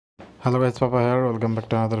Hello guys, Papa here. Welcome back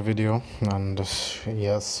to another video. And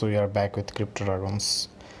yes, we are back with cryptodragons,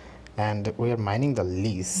 and we are mining the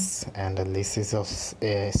lease. And the lease is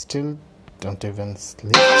still don't even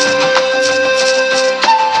sleep. I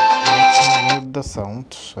heard the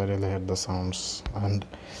sound. I really heard the sounds. And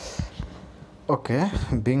okay,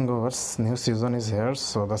 Bingo's new season is here.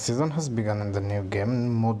 So the season has begun in the new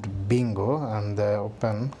game mode Bingo, and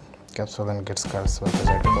open capsule and get cards with the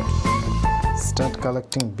jackpot. Start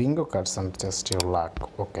collecting bingo cards and test your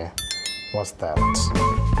luck. Okay, what's that?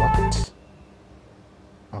 What?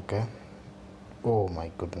 Okay. Oh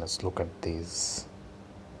my goodness, look at these.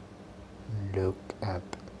 Look at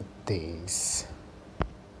these.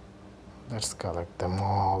 Let's collect them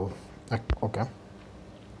all. Okay.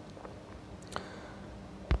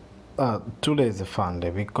 Today is a fun day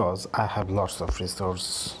because I have lots of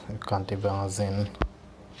resources. You can't imagine.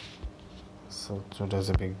 So today's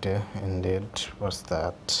a big day indeed. What's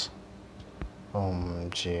that?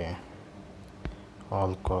 OMG.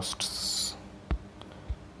 All costs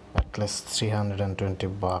at least 320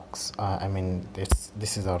 bucks. I mean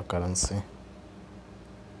this is our currency.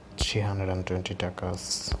 320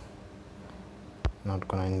 takas. Not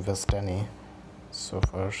gonna invest any so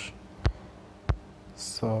far.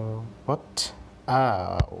 So what?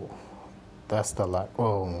 Oh, that's the luck.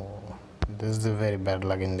 Oh, this is a very bad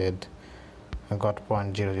luck indeed. I got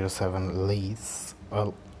 0.007 lease.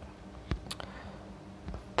 Well,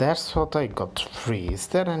 that's what I got free. Is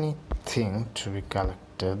there anything to be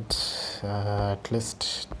collected? At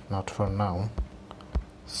least not for now.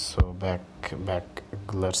 So back.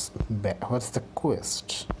 Let's back. What's the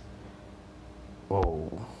quest? Oh,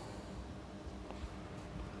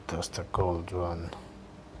 that's the gold one.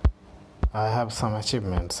 I have some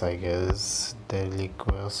achievements, I guess. Daily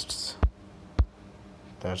quests.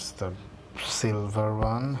 That's the silver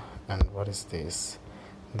one. And what is this?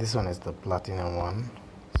 This one is the platinum one.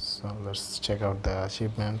 So let's check out the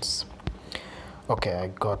achievements. Okay, I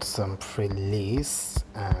got some free lease.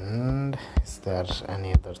 And is there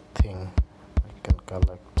any other thing I can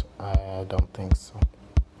collect? I don't think so.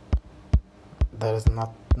 There is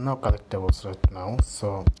no collectibles right now,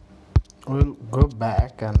 so we'll go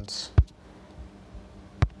back and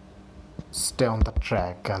stay on the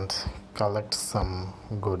track and collect some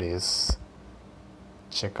goodies.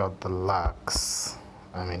 Check out the lux,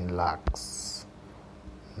 not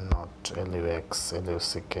LUX,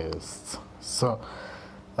 LUCKs. So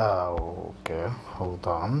okay, hold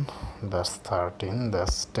on. That's 13,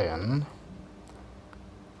 that's 10.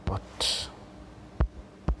 What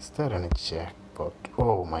is there? Any jackpot?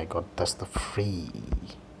 Oh my god, that's the free.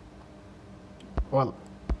 Well,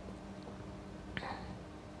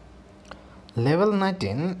 level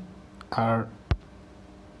 19 are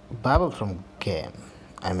bubble from game.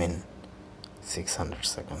 600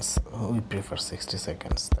 seconds. We prefer 60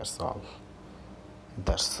 seconds. That's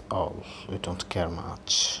all. We don't care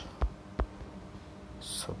much.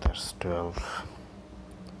 So there's 12.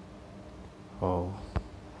 Oh,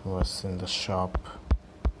 what's in the shop?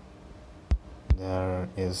 There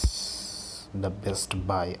is the best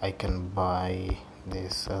buy. I can buy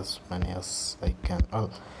this as many as I can.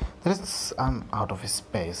 Well, I'm out of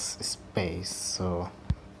space, so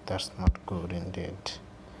that's not good indeed.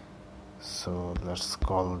 So let's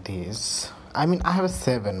call this. I have a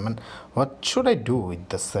 7, man. What should I do with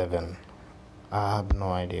the 7? I have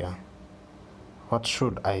no idea. What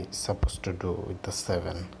should I supposed to do with the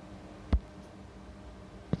 7?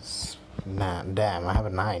 Nah, damn, I have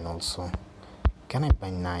a 9 also. Can I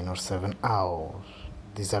buy 9 or 7? Oh,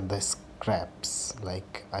 these are the scraps.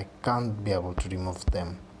 Like, I can't be able to remove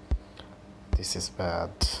them. This is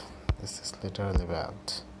bad. This is literally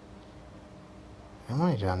bad. Am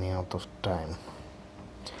I running out of time?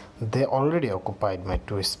 They already occupied my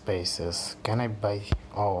 2 spaces. Can I buy?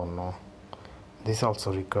 Oh no. This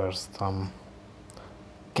also requires some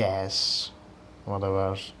cash,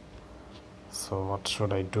 whatever. So what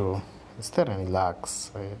should I do? Is there any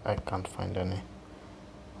lux? I can't find any.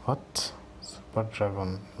 What? Super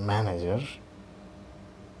Dragon Manager.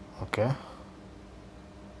 Okay.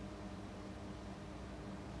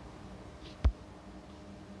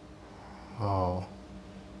 Oh.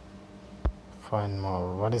 Find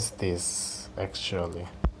more. What is this actually?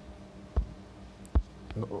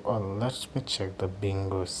 Well, let me check the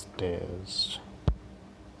bingo stage.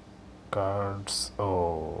 Cards.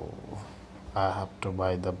 Oh, I have to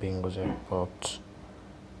buy the bingo jackpot.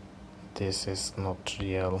 This is not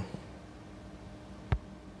real.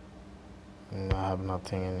 I have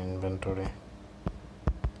nothing in inventory.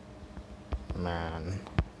 Man.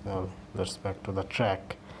 Well, let's back to the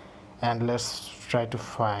track. And let's try to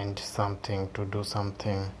find something to do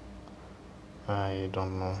something. I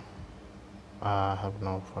don't know. I have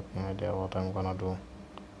no fucking idea what I'm gonna do.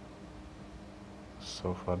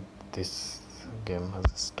 So far this game has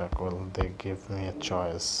stuck. Well, they give me a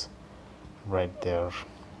choice right there.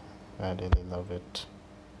 I really love it.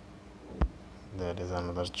 There is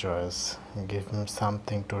another choice. Give me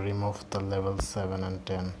something to remove the level 7 and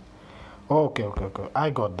 10. Okay. I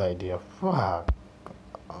got the idea. Fuck.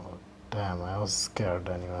 Oh, damn, I was scared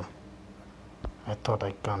anyway. I thought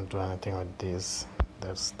I can't do anything with these.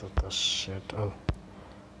 That's the shit. Oh,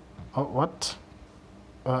 what?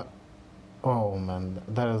 Oh man,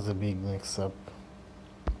 that is a big mix-up.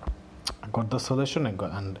 I got the solution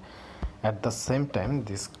and at the same time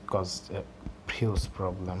this caused a huge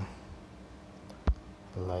problem.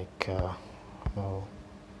 Like, oh,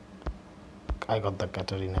 I got the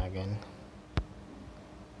Katarina again.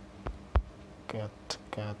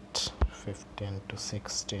 Cat 15 to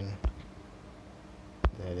 16.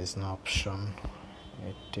 There is no option.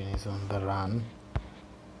 18 is on the run.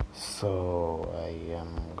 So I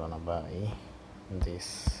am gonna buy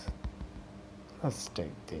this. Let's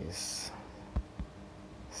take this.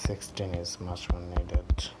 16 is much more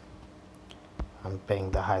needed. I'm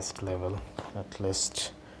paying the highest level, at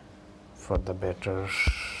least for the better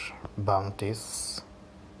bounties.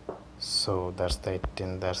 So that's the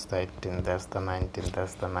 18, that's the 18, that's the 19,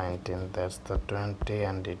 that's the 19, that's the 20,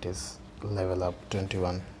 and it is level up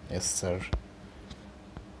 21. Yes sir.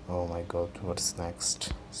 Oh my god, what's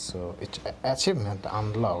next? So it's achievement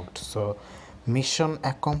unlocked, so mission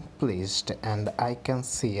accomplished, and I can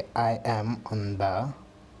see I am on the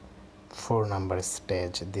 4 number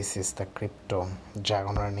stage. This is the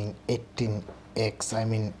cryptodragon running 18x. I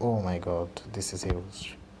mean, oh my god, this is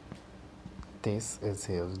huge. This is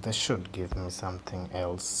huge. They should give me something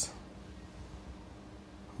else.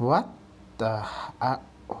 What the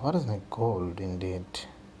what is my gold indeed?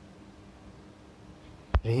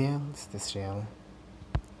 Real? Is this real?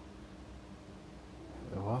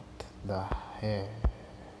 What the heck?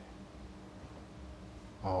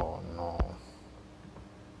 Oh no.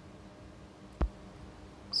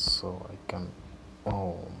 So I can,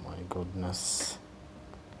 oh my goodness,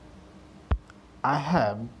 I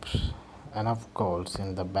have enough golds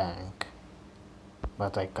in the bank,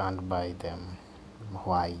 but I can't buy them.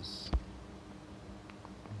 Why?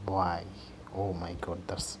 Oh my god,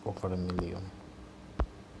 that's over 1 million.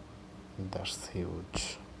 That's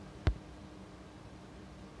huge.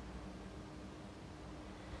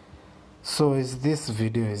 So is this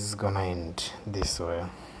video is gonna end this way?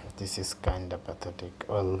 This is kinda pathetic.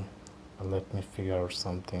 Well, let me figure out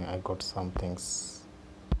something. I got some things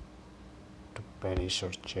to perish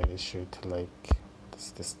or cherish it, like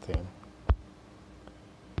this thing.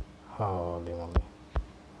 Holy moly.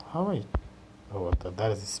 How I, oh,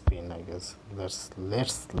 that is a spin, I guess. Let's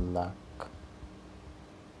luck.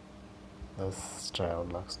 Let's try our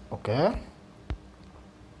luck. Okay.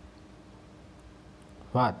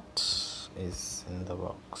 What is in the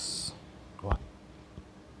box? What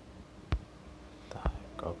the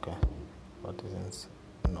heck? Okay. What is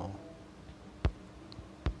in? No.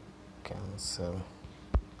 Cancel.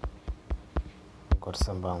 Got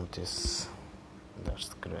some bounties.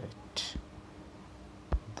 That's great.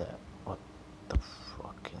 What the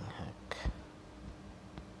fucking heck?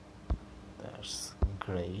 That's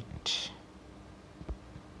great.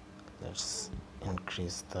 Let's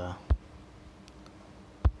increase the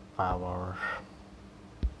power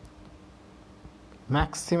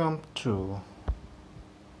maximum to,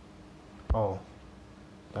 oh,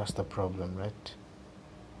 that's the problem, right?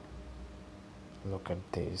 Look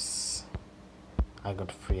at this. I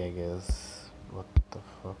got free, I guess. What the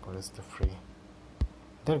fuck? What is the free?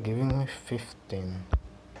 They're giving me 15.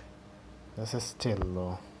 This is still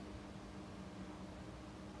low.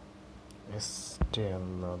 It's still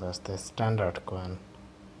low. That's the standard coin.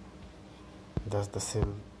 That's the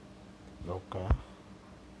seal. Okay.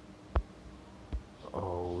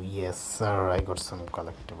 Oh yes sir, I got some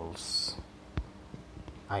collectibles.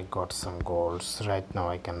 I got some golds. Right now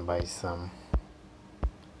I can buy some.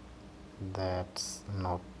 That's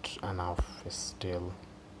not enough still.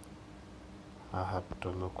 I have to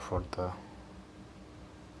look for the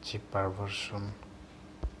cheaper version.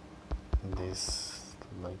 This,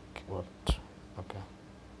 like what? Okay.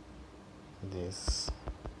 This,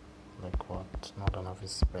 like what? Not enough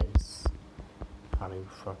space. Are you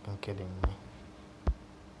fucking kidding me?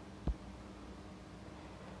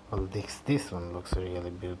 Well, this one looks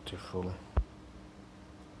really beautiful.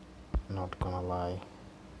 Not gonna lie.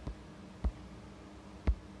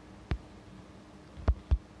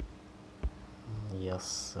 Yes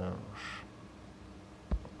sir.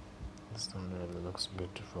 This one really looks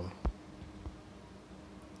beautiful.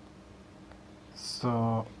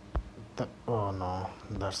 So oh no,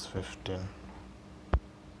 that's 15,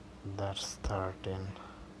 that's 13,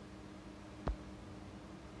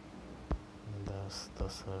 that's the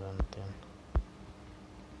 17,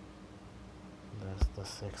 that's the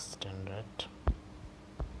 16, right?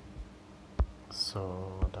 So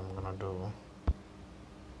what I'm gonna do,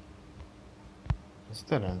 is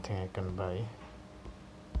there anything I can buy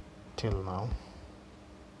till now?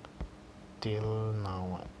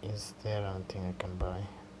 Is there anything I can buy?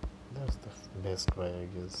 That's the best buy, I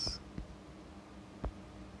guess.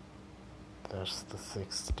 That's the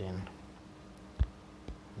 16,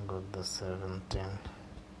 got the 17,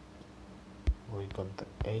 we got the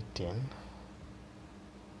 18,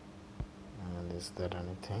 and is there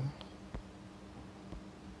anything?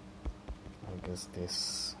 I guess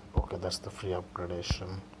this, okay, that's the free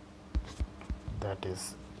upgradation, that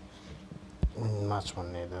is much more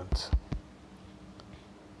needed.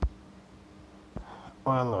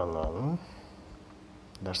 Well,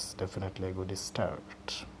 that's definitely a good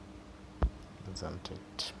start, isn't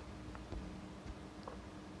it?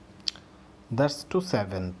 That's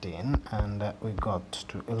 217, and we got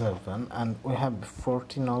to 11, and we have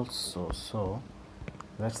 14 also, so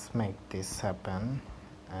let's make this happen,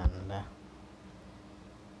 and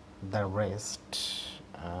the rest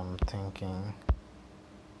I'm thinking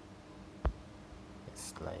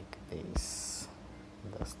it's like this.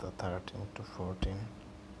 That's the 13 to 14,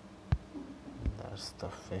 that's the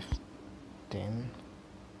 15,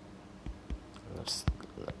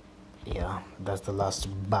 yeah, that's the last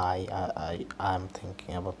buy I'm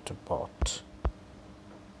thinking about to bought.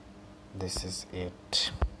 This is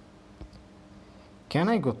it. Can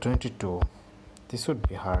I go 22? This would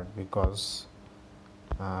be hard because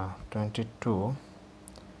 22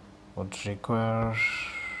 would require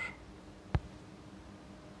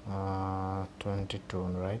 22,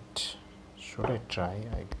 right? Should I try?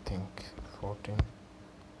 I think 14.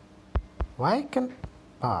 Why can't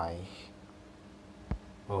buy?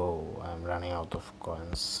 Oh, I'm running out of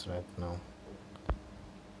coins right now.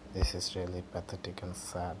 This is really pathetic and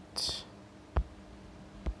sad.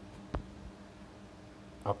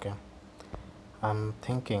 Okay, I'm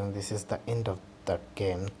thinking this is the end of that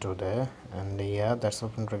game today, and yeah, that's all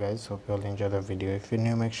from you guys. Hope you all enjoy the video. If you're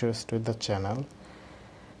new, make sure to stay with the channel,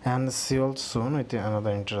 and see you all soon with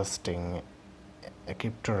another interesting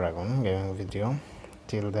cryptodragon gaming video.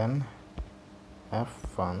 Till then, have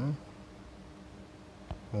fun,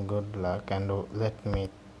 good luck, and let me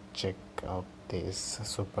check out this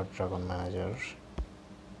super dragon manager.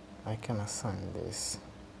 I can assign this.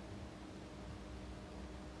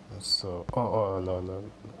 So no,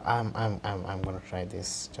 I'm gonna try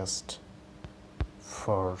this just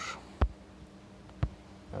for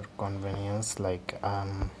your convenience. Like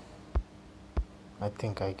I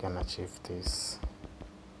think I can achieve this.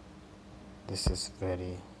 This is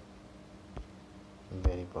very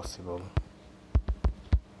possible.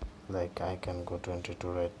 Like I can go 22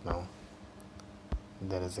 right now.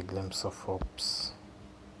 There is a glimpse of hopes.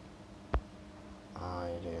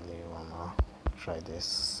 I really wanna try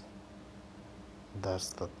this.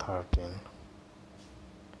 That's the 13.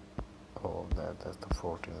 Oh, that's the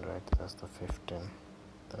 14, right? That's the 15,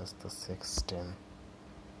 that's the 16,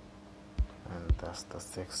 and that's the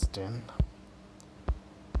 16.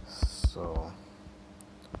 So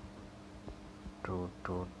 2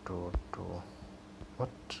 2 2 2,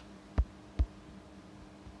 what?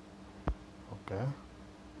 Okay,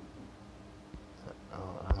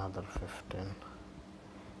 another 15.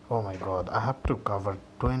 Oh my god, I have to cover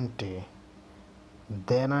 20,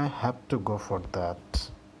 then I have to go for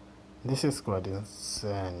that. This is quite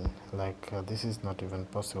insane. Like this is not even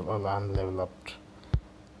possible. Oh, I'm level up.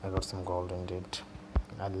 I got some gold indeed.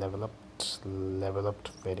 I level up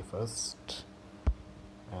very first,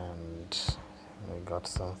 and I got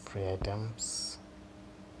some free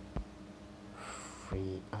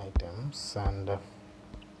items, and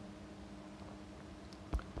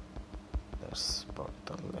that's about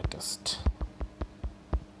the latest.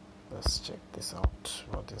 Let's check this out.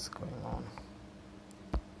 What is going on?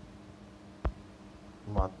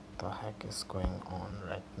 What the heck is going on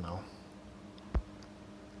right now?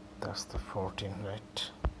 That's the 14,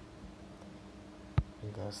 right?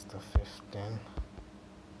 That's the 15.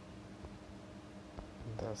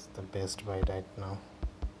 That's the best buy right now.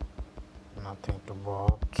 Nothing to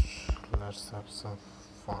bought. Let's have some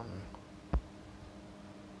fun.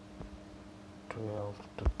 12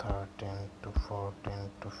 to 13 to 14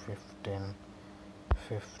 to 15,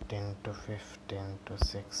 15 to 15 to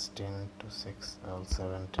 16 to 6, all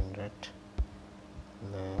 17, right?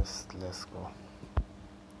 Let's go.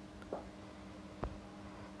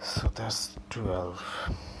 So that's 12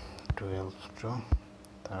 to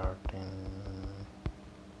 13.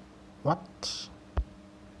 What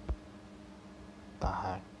the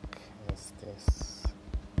heck is this?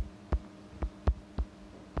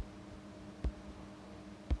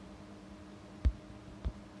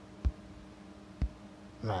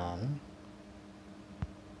 Man,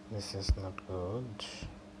 this is not good.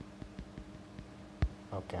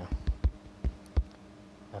 Okay,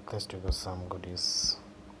 at least we got some goodies.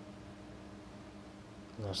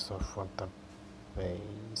 Let's off for the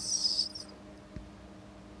base.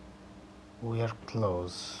 We are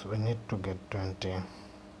close. We need to get 20,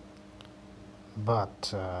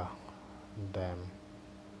 but damn,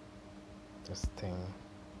 this thing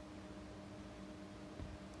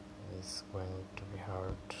is going to be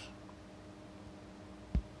hard.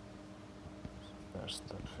 So that's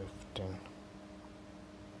the 15,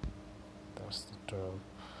 that's the 12.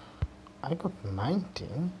 I got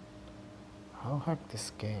 19. How heck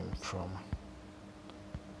this came from?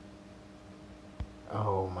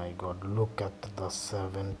 Oh my god, look at the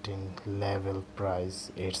 17 level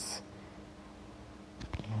price. It's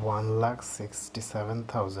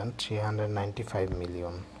 1,67,395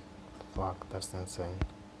 million. Fuck, that's insane.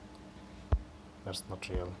 That's not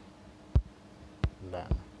real.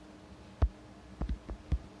 Damn,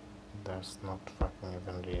 that's not fucking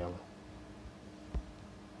even real.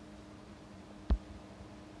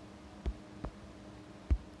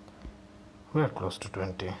 We are close to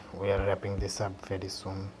 20. We are wrapping this up very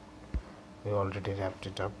soon. We already wrapped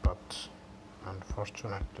it up, but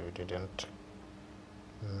unfortunately we didn't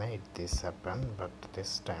made this happen. But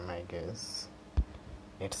this time I guess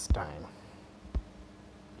it's time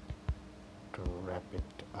to wrap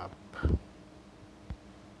it up.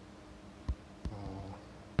 Oh,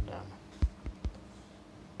 damn.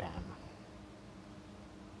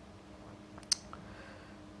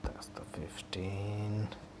 That's the 15.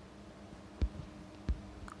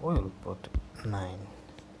 We'll put 9.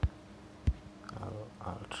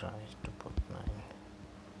 I'll try to put 9.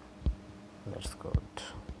 That's good.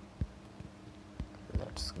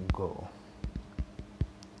 Let's go.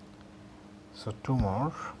 So 2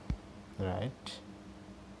 more, right?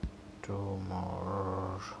 2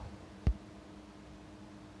 more,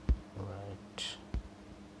 right?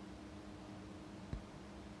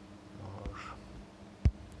 More.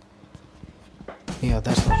 Yeah,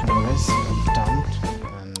 that's what guys, I'm done.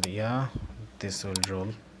 And yeah, this will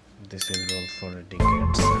roll for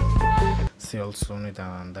decades. See you all soon with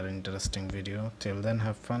another interesting video. Till then,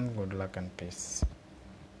 have fun, good luck and peace.